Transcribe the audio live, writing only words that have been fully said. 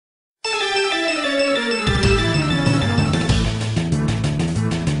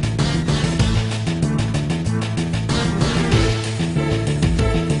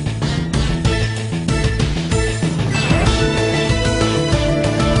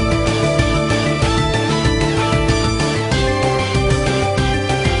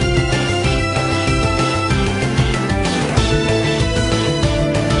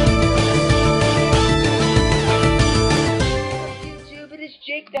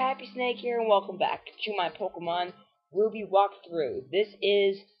Happy Snake here, and welcome back to my Pokemon Ruby walkthrough. This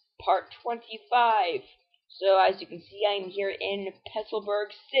is part 25. So as you can see, I'm here in Petalburg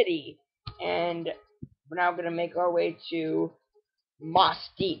City, and we're now going to make our way to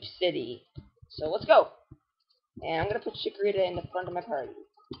Moss Deep City. So let's go. And I'm going to put Chikorita in the front of my party.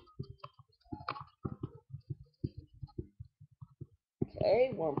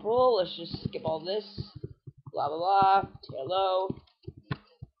 Okay, Wurmple, let's just skip all this. Blah blah blah. Hello.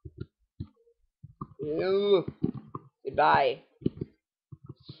 Ew. Goodbye.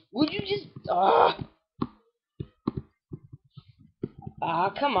 Would you just... come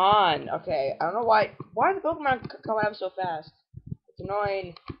on. Okay, I don't know why... Why are the Pokemon coming up so fast? It's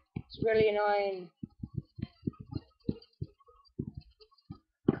annoying. It's really annoying.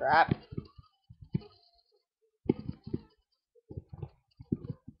 Crap.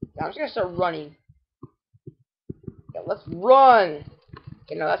 Now I'm just gonna start running. Yeah, let's run!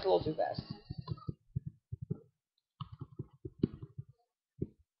 Okay, no, that's a little too fast.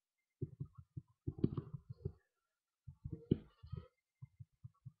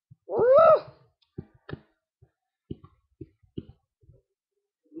 Woo!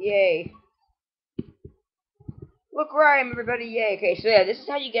 Yay. Look where I am, everybody, yay. Okay, so yeah, this is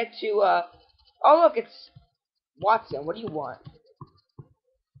how you get to, oh look, it's Watson, what do you want?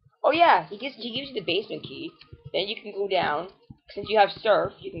 Oh yeah, he gives you the basement key. Then you can go down. Since you have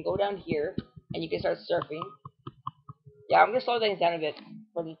surf, you can go down here and you can start surfing. Yeah, I'm gonna slow things down a bit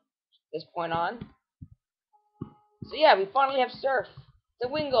from this point on. So yeah, we finally have surf. The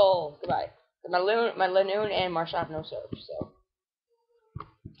Wingull. Goodbye. My Lanoon and Marshall have no surf. So,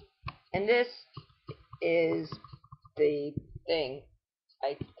 and this is the thing.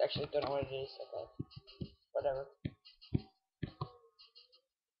 I actually don't know what it is. Okay, whatever.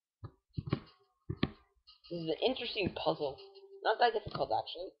 This is an interesting puzzle. Not that difficult,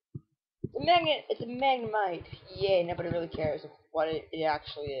 actually. It's a magnet. It's a Magnemite. Yay! Nobody really cares what it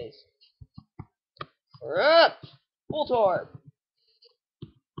actually is. Voltorb.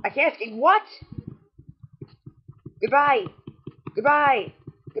 I can't escape. What? Goodbye. Goodbye.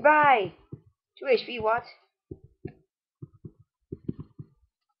 Goodbye. 2 HP. What?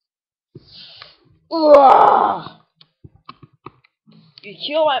 Ugh. You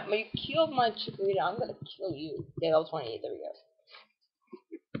killed my Chikorita. I'm gonna kill you. Yeah, level 28. There we go.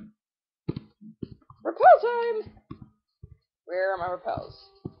 Repel time. Where are my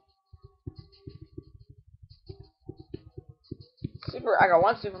repels? I got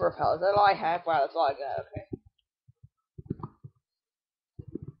 1 super repel. Is that all I have? Wow, that's all I got. Okay.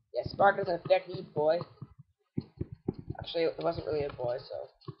 Yeah, Spark doesn't affect me, boy. Actually, it wasn't really a boy, so.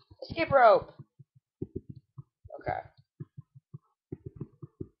 Escape rope! Okay.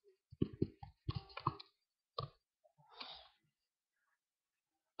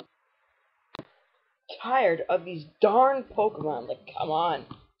 Tired of these darn Pokemon. Like, come on.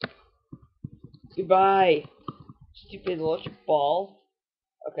 Goodbye. Stupid electric ball.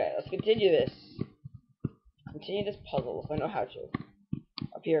 Okay, let's continue this. Continue this puzzle if I know how to.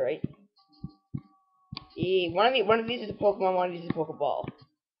 Up here, right? One of these is a Pokemon, one of these is a Pokeball.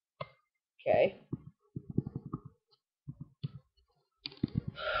 Okay.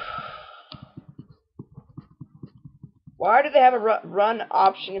 Why do they have a run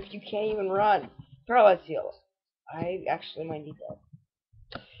option if you can't even run? Paralyze Heal. I actually might need that.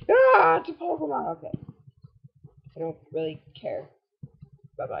 Ah, it's a Pokemon. Okay. I don't really care.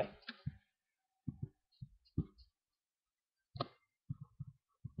 Bye-bye.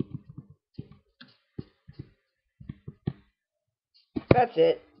 That's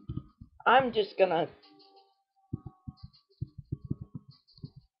it. I'm just gonna...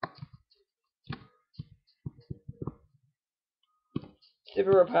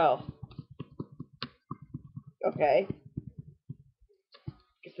 Super Repel. Okay.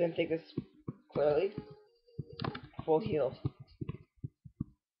 Guess I didn't take this clearly. Full heal.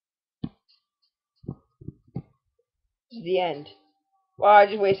 This is the end. Wow, I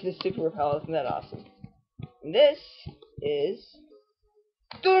just wasted a Super Repel. Isn't that awesome? And this is...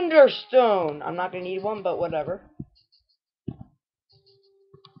 Thunderstone! I'm not gonna need one, but whatever.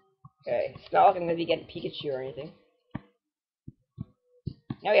 Okay, it's not like I'm gonna be getting Pikachu or anything.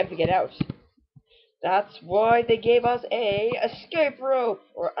 Now we have to get out. That's why they gave us a escape rope!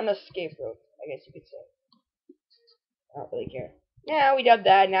 Or an escape rope, I guess you could say. I don't really care. Yeah, we did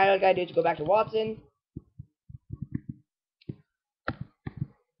that. Now all I gotta do is go back to Watson.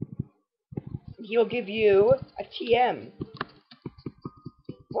 He'll give you a TM.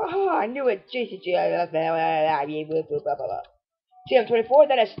 Wow, I knew it. TM24,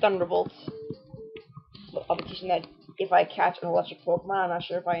 that is Thunderbolt. I'll be teaching that if I catch an electric Pokemon. I'm not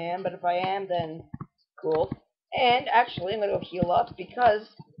sure if I am, but if I am, then cool. And actually, I'm gonna go heal up because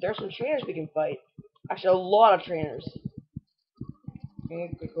there's some trainers we can fight. Actually, a lot of trainers.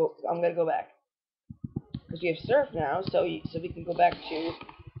 I'm gonna go back because we have Surf now, so we can go back to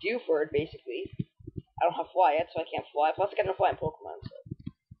Dewford basically. I don't have Fly yet, so I can't fly. Plus, I got no flying Pokemon. So.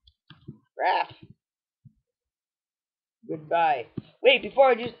 Crap. Goodbye. Wait, before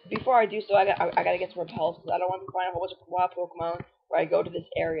I do so, I gotta get some repels because I don't want to find a whole bunch of wild Pokemon where I go to this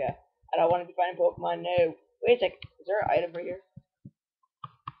area. I don't want to be finding Pokemon. No. Wait a sec. Is there an item right here?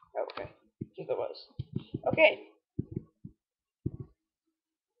 Oh, okay. I think there was. Okay.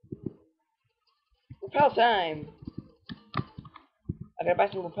 Repel time. I gotta buy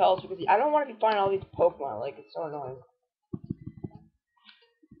some repels because I don't want to be finding all these Pokemon. Like, it's so annoying.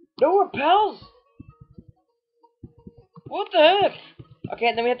 No repels! What the heck?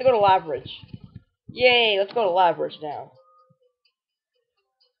 Okay, then we have to go to Labridge. Yay, let's go to Labridge now.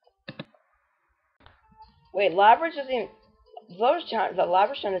 Wait, Labridge doesn't even... Labridge Town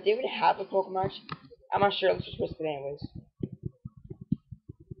doesn't even have a Pokemon? I'm not sure, let's just risk it anyways.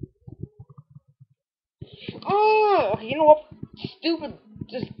 Oh, okay, you know what? Stupid.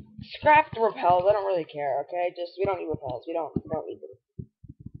 Just scrap the repels. I don't really care. Okay, we don't need repels. We don't need them.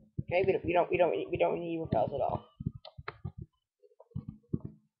 Okay, we don't need repels at all.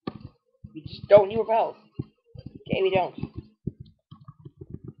 We just don't need repels. Okay, we don't.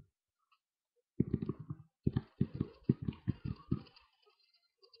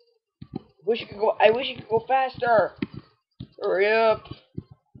 I wish you could go faster. Hurry up.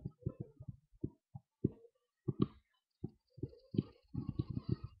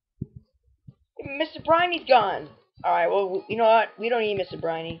 Mr. Briney's gone. Alright, well, you know what? We don't need Mr.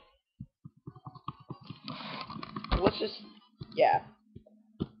 Briney. Let's just... Yeah.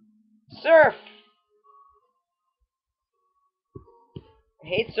 Surf! I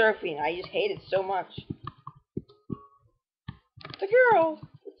hate surfing. I just hate it so much. The girl!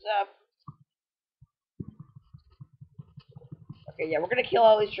 What's up? Okay, yeah, we're gonna kill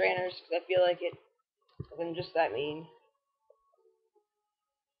all these trainers, because I feel like it. I'm just that mean.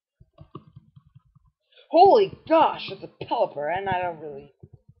 Holy gosh, it's a Pelipper, and I don't really...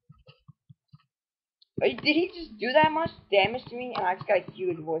 Did he just do that much damage to me? And I just got a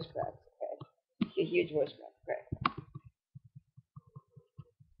huge voice crack. Okay. A huge voice crack. Okay.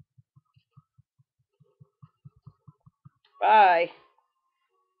 Bye.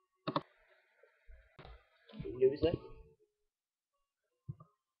 Loser.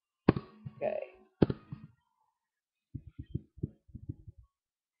 Okay.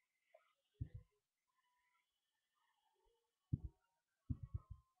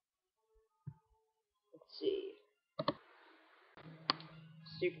 Let's see.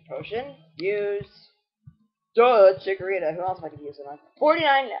 Super Potion. Use. Duh, Chikorita. Who else am I gonna use it on?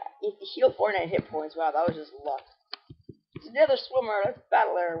 49. If you heal 49 hit points. Wow, that was just luck. It's another swimmer. That's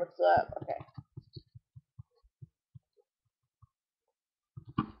Battler. What's up? Okay.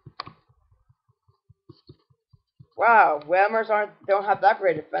 Wow, Whalmers don't have that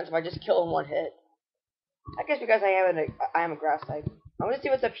great defense if I just kill in one hit. I guess because I am a grass type. I'm gonna see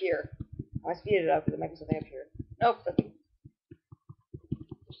what's up here. I'm gonna speed it up because there might be something up here. Nope, nothing.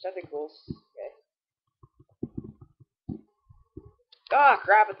 There's nothing cool. Okay. Ah,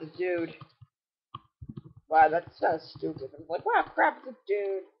 crap, it's a dude. Wow, that sounds stupid. I'm like, wow, crap, it's a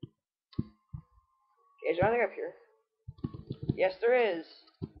dude. Okay, is there anything up here? Yes, there is.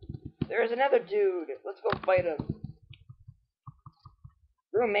 There is another dude. Let's go fight him.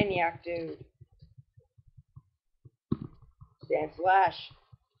 Room Maniac dude. Sand Slash.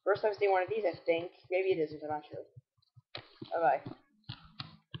 First time seeing one of these, I think. Maybe it isn't, I'm not sure. Bye bye.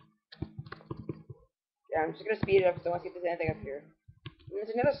 Yeah, I'm just gonna speed it up because I want to see if there's anything up here. And there's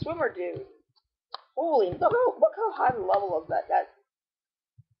another swimmer dude. Holy, look how high the level of that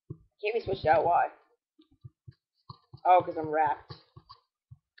can't be switched out, why? Oh, because I'm wrapped.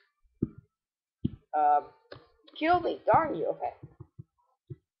 Kill me, darn you, okay.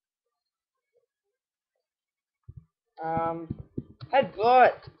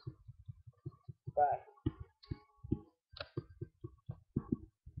 Headbutt. Bye.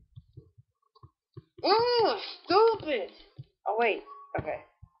 Stupid! Oh, wait, okay.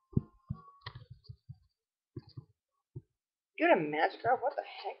 You got a Magikarp? What the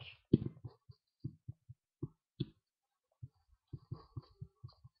heck?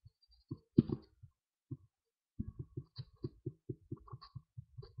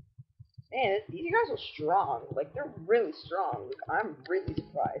 Man, these guys are strong. Like, they're really strong. Like, I'm really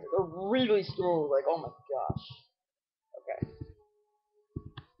surprised. They're really strong. Like, oh my gosh. Okay.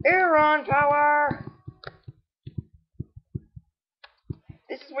 Aeron power!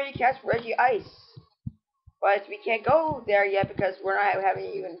 This is where you catch Reggie Ice. But we can't go there yet because we're not having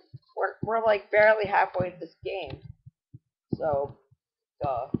even. We're like barely halfway to this game. So,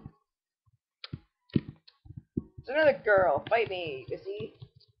 duh. It's another girl. Fight me, Missy.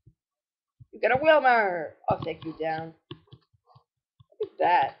 You got a Wilmer. I'll take you down. Look at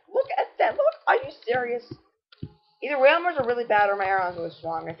that. Look at that. Look. Are you serious? Either Wilmers are really bad or my Arrow's really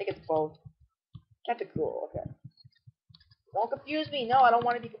strong. I think it's both. Kept it cool. Okay. Don't confuse me. No, I don't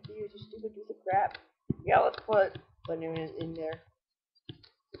want to be confused. You stupid piece of crap. Yeah, let's put Lanoon in there.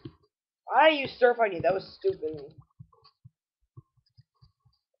 Why you surf on you? That was stupid.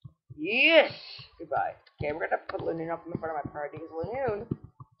 Yes! Goodbye. Okay, we're gonna put Lanoon up in front of my party because Lanoon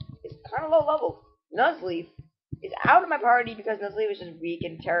is kind of low level. Nuzleaf is out of my party because Nuzleaf is just weak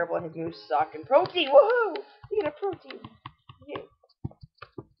and terrible and his moves suck. And Protein! Woohoo! We get a Protein! Yeah.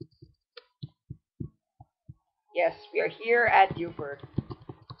 Yes, we are here at Dewford.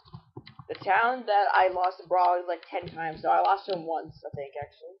 The town that I lost to Brawl like 10 times, so I lost to him once, I think,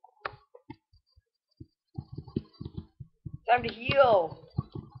 actually. Time to heal!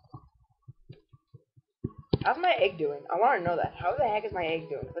 How's my egg doing? I want to know that. How the heck is my egg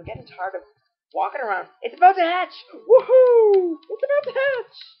doing? Because I'm getting tired of walking around. It's about to hatch! Woohoo! It's about to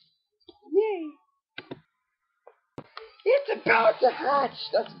hatch! Yay! It's about to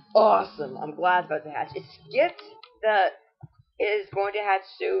hatch! That's awesome. I'm glad it's about to hatch. It skipped the is going to hatch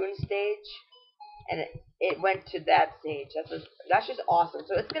soon stage, and it went to that stage. That's just awesome.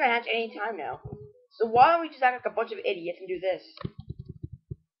 So it's gonna hatch any time now. So why don't we just act like a bunch of idiots and do this?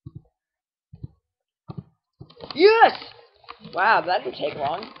 Yes! Wow, that didn't take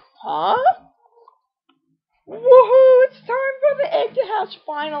long. Huh? Woohoo! It's time for the egg to hatch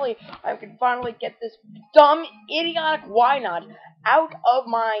finally. I can finally get this dumb, idiotic Wynot out of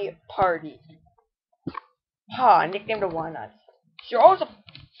my party. Ha! I nicknamed her Wynot. You're always a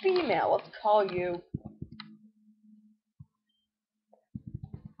female. Let's call you.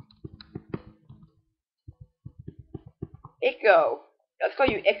 Ico. Let's call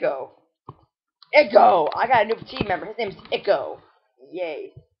you Ico. Ico! I got a new team member. His name's Ico.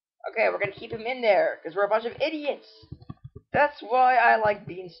 Yay. Okay, we're gonna keep him in there, because we're a bunch of idiots. That's why I like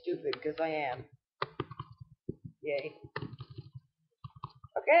being stupid, because I am. Yay.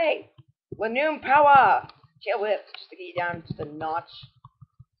 Okay. Lanoon power! Tail whip, just to get you down to the notch.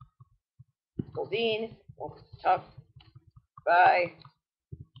 Goldeen. Oh, tough. Bye.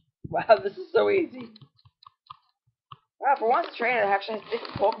 Wow, this is so easy. Wow, for once a trainer that actually has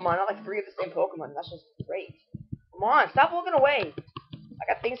different Pokemon, not like 3 of the same Pokemon. That's just great. Come on, stop looking away.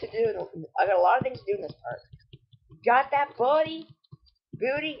 I got things to do. I got a lot of things to do in this part. You got that, buddy?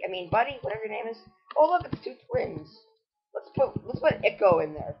 Buddy, whatever your name is. Oh look, it's 2 twins. Let's put Ico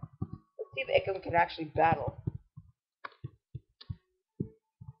in there. Let's see if Ico can actually battle.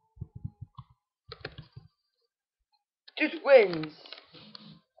 Two twins.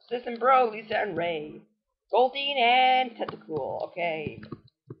 Sis and Bro, Lisa and Ray. Goldeen and Tentacool. Okay.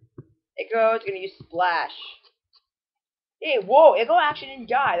 Ico is gonna use Splash. Hey, whoa, Ico actually didn't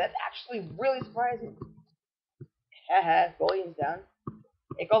die. That's actually really surprising. Haha, Goldeen's down.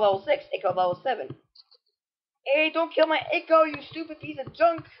 Ico level 6, Ico level 7. Hey, don't kill my Ico, you stupid piece of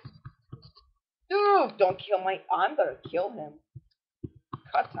junk! Dude, don't kill my... I'm gonna kill him.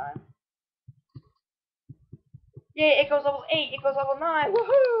 Cut time. Yay, Ico's level 8, Ico's level 9,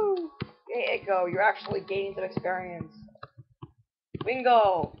 woohoo! Yay, Ico, you're actually gaining some experience.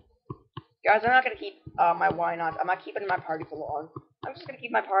 Bingo! Guys, I'm not gonna keep my Wynot. I'm not keeping my party for long. I'm just gonna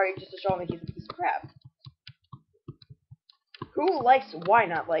keep my party just to show him that he's a piece of crap. Who likes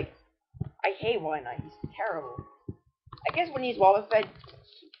Wynot? Like, I hate Wynot. He's terrible. I guess when he's water fed,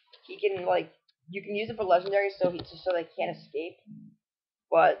 he can like you can use it for legendary, so they can't escape.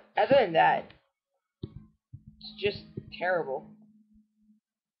 But other than that, it's just terrible.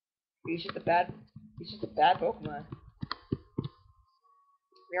 He's just a bad Pokemon.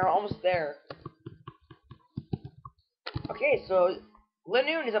 We are almost there. Okay, so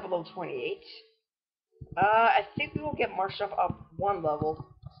Lanoon is up at level 28. I think we will get Marshall up 1 level,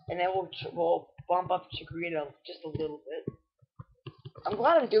 and then we'll bump up Chikorita just a little bit. I'm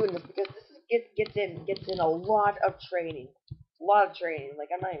glad I'm doing this because this gets in a lot of training. Like,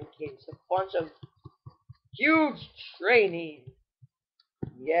 I'm not even kidding. It's a bunch of huge training.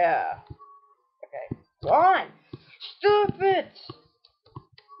 Yeah. Okay. Go on! Stop it!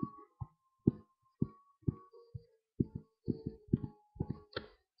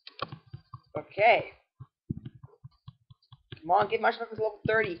 Okay. Come on, get Marshall up to level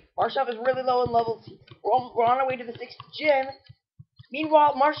 30. Marshall is really low in levels. We're on our way to the 6th gym.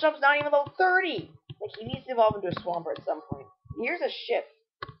 Meanwhile, Marshall's not even level 30. Like, he needs to evolve into a Swampert at some point. Here's a ship.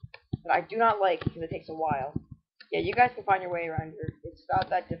 that I do not like because it takes a while. Yeah, you guys can find your way around here. It's not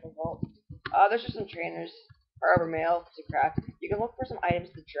that difficult. There's just some trainers, harbor mail to craft. You can look for some items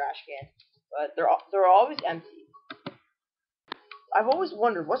in the trash can, but they're always empty. I've always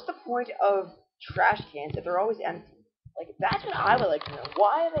wondered what's the point of trash cans if they're always empty. Like that's what I would like to know.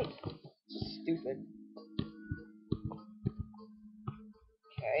 Why are they stupid?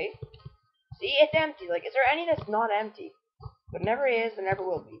 Okay. See, it's empty. Like, is there any that's not empty? There never is. There never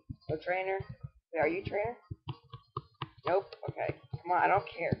will be. So trainer. Wait, are you trainer? Nope. Okay. Come on. I don't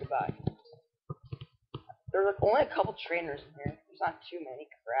care. Goodbye. There's like only a couple trainers in here. There's not too many.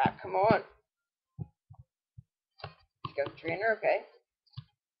 Crap. Come on. Let's go trainer. Okay.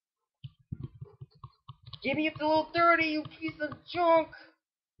 Give me the little 30, you piece of junk.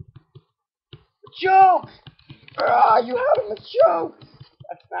 Joke. Ah, you have him a joke.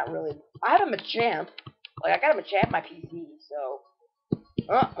 That's not really. I have him a champ. Like I got him a champ my PC. So.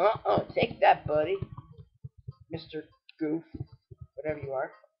 Take that, buddy. Mr. Goof. Whatever you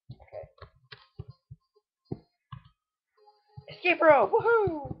are. Okay. Escape rope!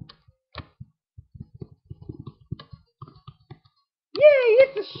 Woohoo! Yay,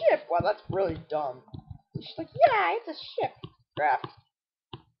 it's a ship! Wow, that's really dumb. She's like, yeah, it's a ship. Crap.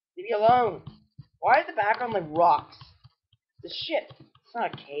 Leave me alone. Why is the background like rocks? It's a ship. It's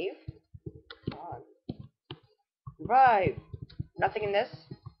not a cave. Come on. Revive. Nothing in this.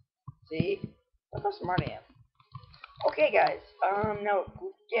 See? Look how smart I am. Okay, guys. Now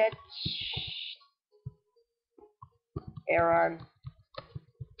get Aaron.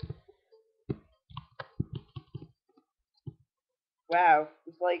 Wow,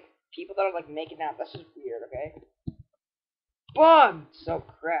 it's like people that are like making out. That's just weird, okay? Bug! So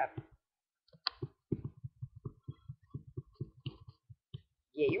crap.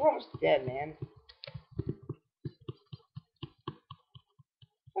 Yeah, you're almost dead, man.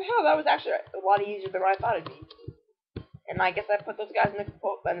 Well, that was actually a lot easier than what I thought it'd be. And I guess I put those guys in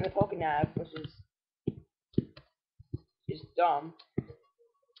the Pokénav, which is dumb.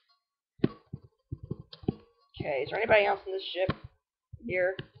 Okay, is there anybody else in this ship?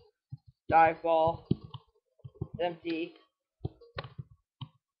 Here. Dive ball. It's empty.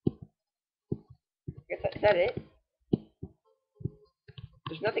 Is that it?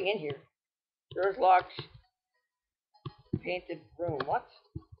 There's nothing in here. Door's locked. Painted room. What?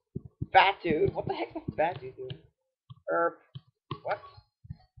 Fat dude. What the heck's a fat dude doing? What?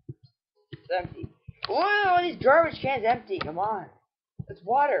 It's empty. Whoa, these garbage cans empty. Come on. It's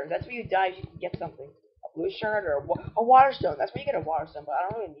water. That's where you dive. You can get something. A blue shirt or a water stone. That's where you get a water stone, but I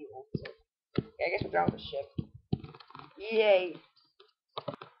don't really need one. So. Okay, I guess we're done with the ship. Yay.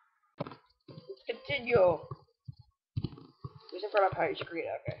 Let's continue. Who's in front of Pirate Secreta?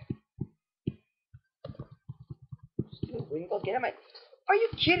 Okay. Stupid Winkle, get him. Are you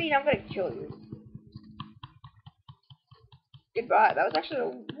kidding? I'm gonna kill you. Goodbye. That was actually a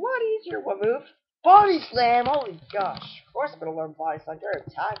lot easier. What move? Body slam! Holy gosh. Of course I'm gonna learn body slam. You're a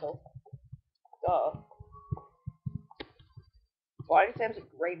tackle. Duh. Body slam's a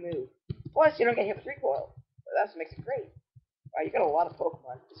great move. Plus, you don't get hit with recoil. That's what makes it great. Wow, you got a lot of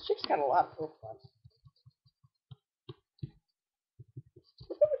Pokemon. This chick's got a lot of Pokemon.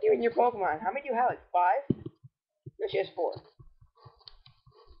 What's up with you and your Pokemon? How many do you have? Like 5? No, she has 4.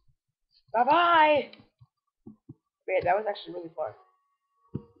 Bye-bye! Man, that was actually really fun.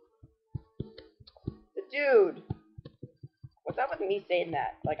 The dude! What's up with me saying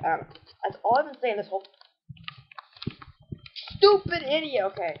that? Like, that's all I've been saying this whole... Stupid idiot!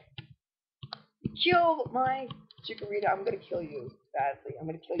 Okay. Kill my Chikorita. I'm gonna kill you badly. I'm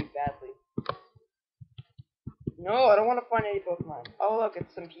gonna kill you badly. No, I don't want to find any Pokemon. Oh, look,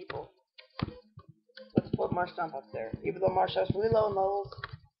 it's some people. Let's put Marshtomp up there. Even though Marshtomp's really low in levels.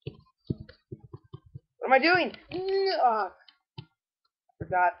 What am I doing? I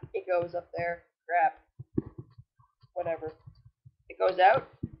forgot. It goes up there. Crap. Whatever. It goes out.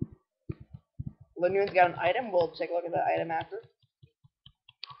 Linoon's got an item. We'll take a look at that item after.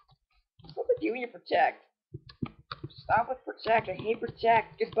 What's with you and your Protect? Stop with Protect. I hate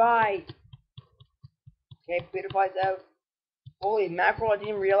Protect. Goodbye. Okay, Beautify's out. Holy mackerel, I didn't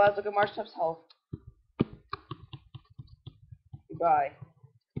even realize. Look at Marshtomp's health. Goodbye.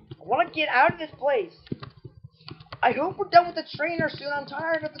 I want to get out of this place. I hope we're done with the trainers soon. I'm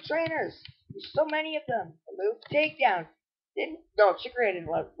tired of the trainers. There's so many of them. Move. Takedown. No, Chikorita didn't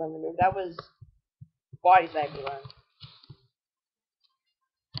run the move. That was Body Slam run.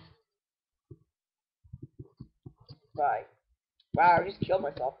 Bye. Wow, I just killed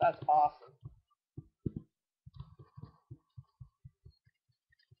myself. That's awesome.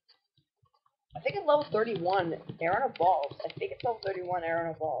 I think at level 31, Aaron evolves. I think it's level 31,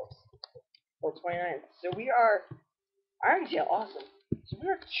 Aaron evolves. Or 29. So we are Iron Tail, awesome. So we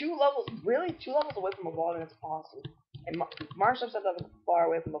are 2 levels, really 2 levels away from evolving. That's awesome. And Marshall's not that far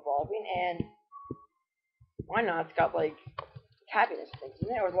away from evolving, and why not? It's got like happiness things,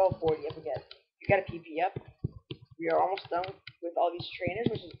 isn't it? Or level 40, I forget. You gotta PP up. We are almost done with all these trainers,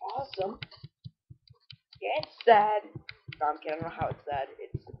 which is awesome. Yeah, it's sad. No, I'm kidding. I don't know how it's sad.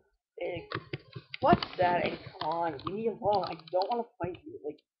 It's big. What's sad? And come on, leave me alone. I don't want to fight you.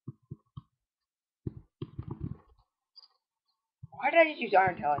 Like, why did I just use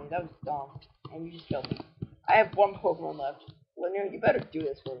Iron Tail on you? That was dumb. And you just killed me. I have 1 Pokemon left. Lanier, you better do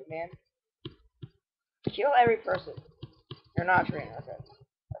this for me, man. Kill every person. You're not a trainer, okay.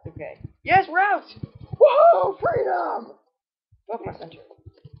 That's okay. Yes, we're out! Whoa! Freedom! Pokemon Center.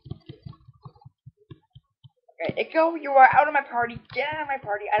 Okay, Ico, you are out of my party. Get out of my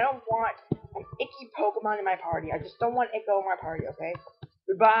party. I don't want an icky Pokemon in my party. I just don't want Ico in my party, okay?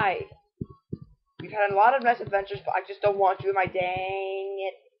 Goodbye. We've had a lot of nice adventures, but I just don't want you in my dang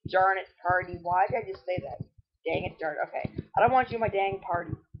it, darn it party. Why did I just say that? Dang it, darn it. Okay. I don't want you in my dang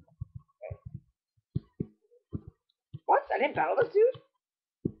party. Okay. What? I didn't battle this dude?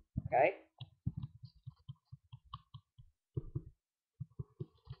 Okay.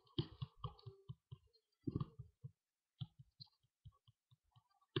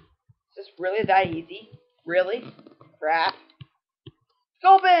 Is this really that easy? Really? Crap.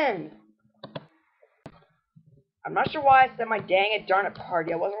 Sculpin! I'm not sure why I said my dang it, darn it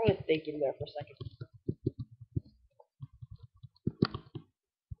party. I wasn't really thinking there for a second.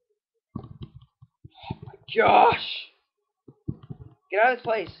 Gosh! Get out of this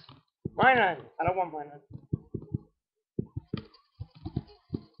place. Minun. I don't want Minun.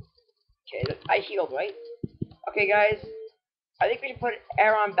 Okay, I healed, right? Okay, guys. I think we should put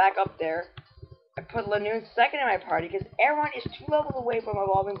Aron back up there. I put Lanoon second in my party because Aron is 2 levels away from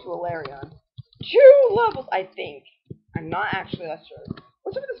evolving to a Larion. 2 levels, I think. I'm not actually that sure.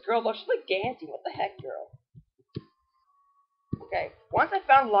 What's up with this girl? Look, she's like dancing. What the heck, girl? Okay, once I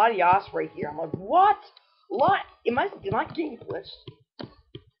found Latias right here, I'm like, what? Am I getting glitched?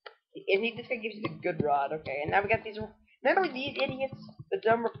 And this guy gives you the good rod, okay. And now we got these. Remember these idiots? The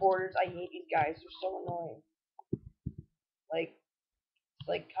dumb reporters. I hate these guys. They're so annoying.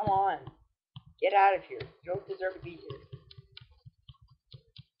 Like, come on. Get out of here. You don't deserve to be here.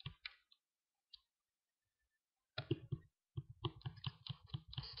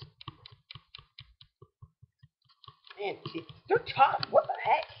 Man, they're tough. What the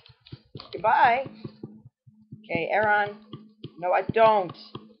heck? Goodbye. Okay, Aron. No, I don't.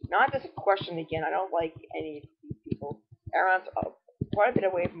 Not this question again. I don't like any of these people. Aron's quite a bit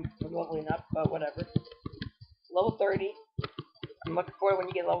away from leveling up, but whatever. Level 30. I'm looking forward when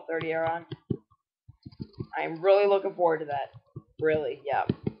you get level 30, Aron. I'm really looking forward to that. Really, yeah.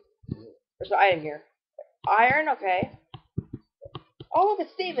 There's an item here. Iron, okay. Oh, look,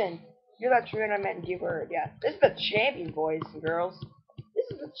 it's Steven. You're that trainer I met in G-Word, yeah. This is the champion, boys and girls. This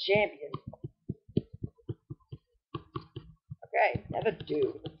is the champion. Okay, another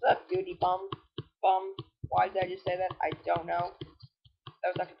dude. What's up, duty bum? Bum. Why did I just say that? I don't know.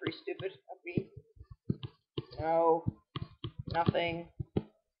 That was actually pretty stupid of me. No. Nothing.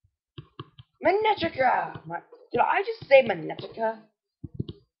 Manetica! Did I just say Manetica?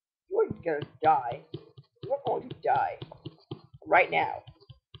 You're gonna die. You're going to die. Right now.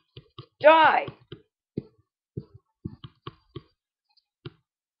 Die!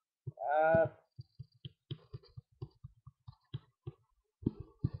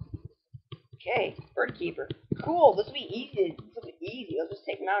 Okay, Bird Keeper. Cool, this will be easy. This will be easy. Let's just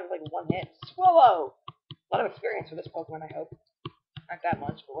take him out in like 1 hit. Swallow! A lot of experience for this Pokemon, I hope. Not that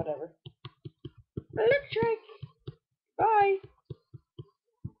much, but whatever. Electric! Bye!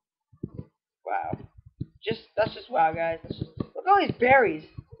 Wow. That's just wow, guys. Look at all these berries.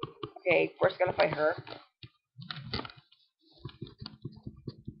 Okay, first gotta fight her.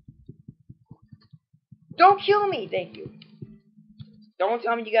 Don't kill me, thank you. Don't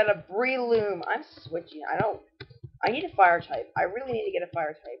tell me you got a Breloom. I'm switching. I need a fire type. I really need to get a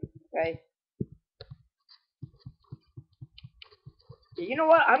fire type. Okay. You know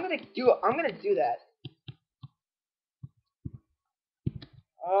what? I'm gonna do that.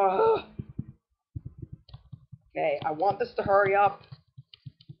 Ugh. Okay, I want this to hurry up.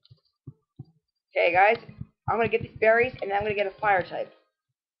 Okay, guys, I'm gonna get these berries, and then I'm gonna get a fire type.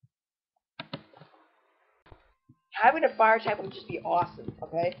 Having a fire type would just be awesome,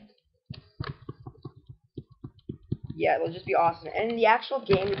 okay? Yeah, it'll just be awesome. And in the actual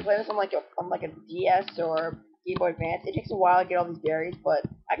game, you play this on like a DS or Game Boy Advance. It takes a while to get all these berries, but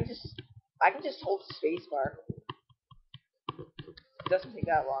I can just hold the space bar. It doesn't take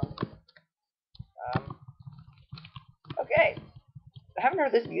that long. Okay. I haven't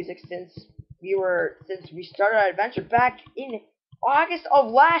heard this music since we started our adventure back in August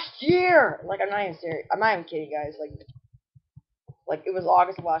of last year. Like, I'm not even serious. I'm not even kidding, guys. Like it was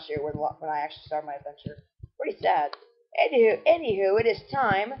August of last year when I actually started my adventure. Pretty sad. Anywho, it is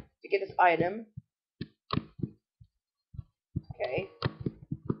time to get this item. Okay,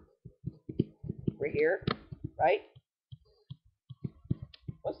 right here, right?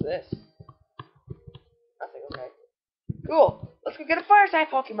 What's this? Nothing. Okay. Cool. Let's go get a fire type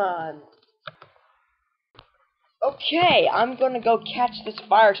Pokemon. Okay, I'm gonna go catch this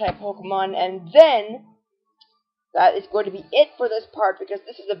fire type Pokemon, and then that is going to be it for this part because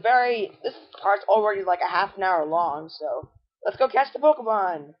this part's already like a half an hour long. So let's go catch the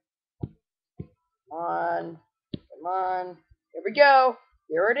Pokemon. Come on, come on. Here we go.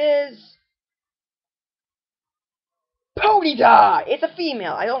 Here it is. Ponyta! It's a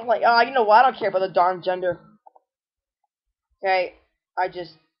female. I don't like. You know what? I don't care about the darn gender. Okay,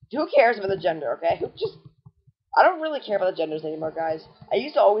 who cares about the gender? Okay, I don't really care about the genders anymore, guys. I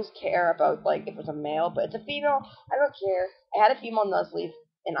used to always care about, like, if it was a male, but it's a female. I don't care. I had a female Nuzleaf,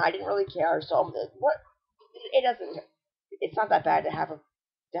 and I didn't really care. So what? It doesn't. It's not that bad to have a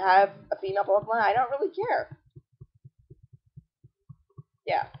female Pokemon. I don't really care.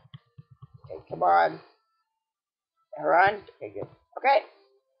 Yeah. Okay, come on. Run. Okay, good. Okay.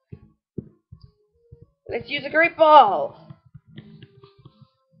 Let's use a Great Ball.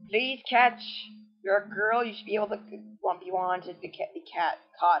 Please catch. You're a girl. You should be able to be wanted to be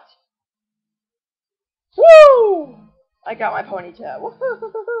caught. Woo! I got my Ponyta.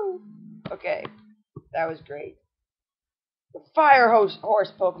 Woohoo! Okay, that was great. The Fire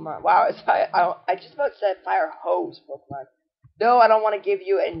Horse Pokemon. Wow, I just about said Fire Hose Pokemon. No, I don't want to give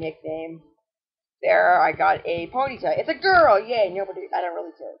you a nickname. There, I got a Ponyta. It's a girl. Yay! Nobody. I don't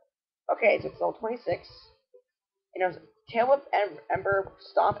really care. Okay, so it's level 26. And it was Tail Whip, Ember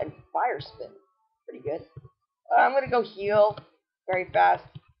Stomp, and Fire Spin. Pretty good. I'm gonna go heal very fast.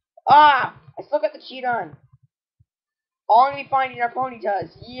 Ah! I still got the cheat on. All I'm gonna be finding are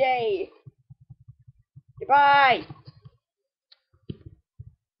Ponytas. Yay! Goodbye!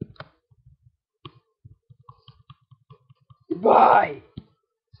 Goodbye!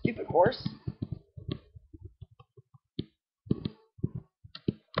 Stupid horse.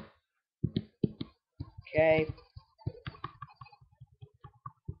 Okay.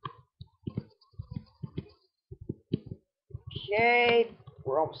 Okay.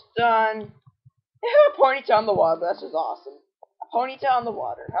 We're almost done. A Ponyta on the water. That's just awesome. A Ponyta on the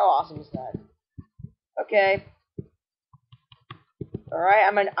water. How awesome is that? Okay. Alright,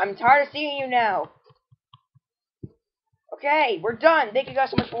 I'm tired of seeing you now. Okay, we're done. Thank you guys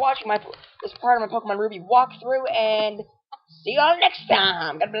so much for watching this part of my Pokemon Ruby walkthrough, and see y'all next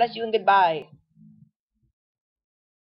time. God bless you and goodbye.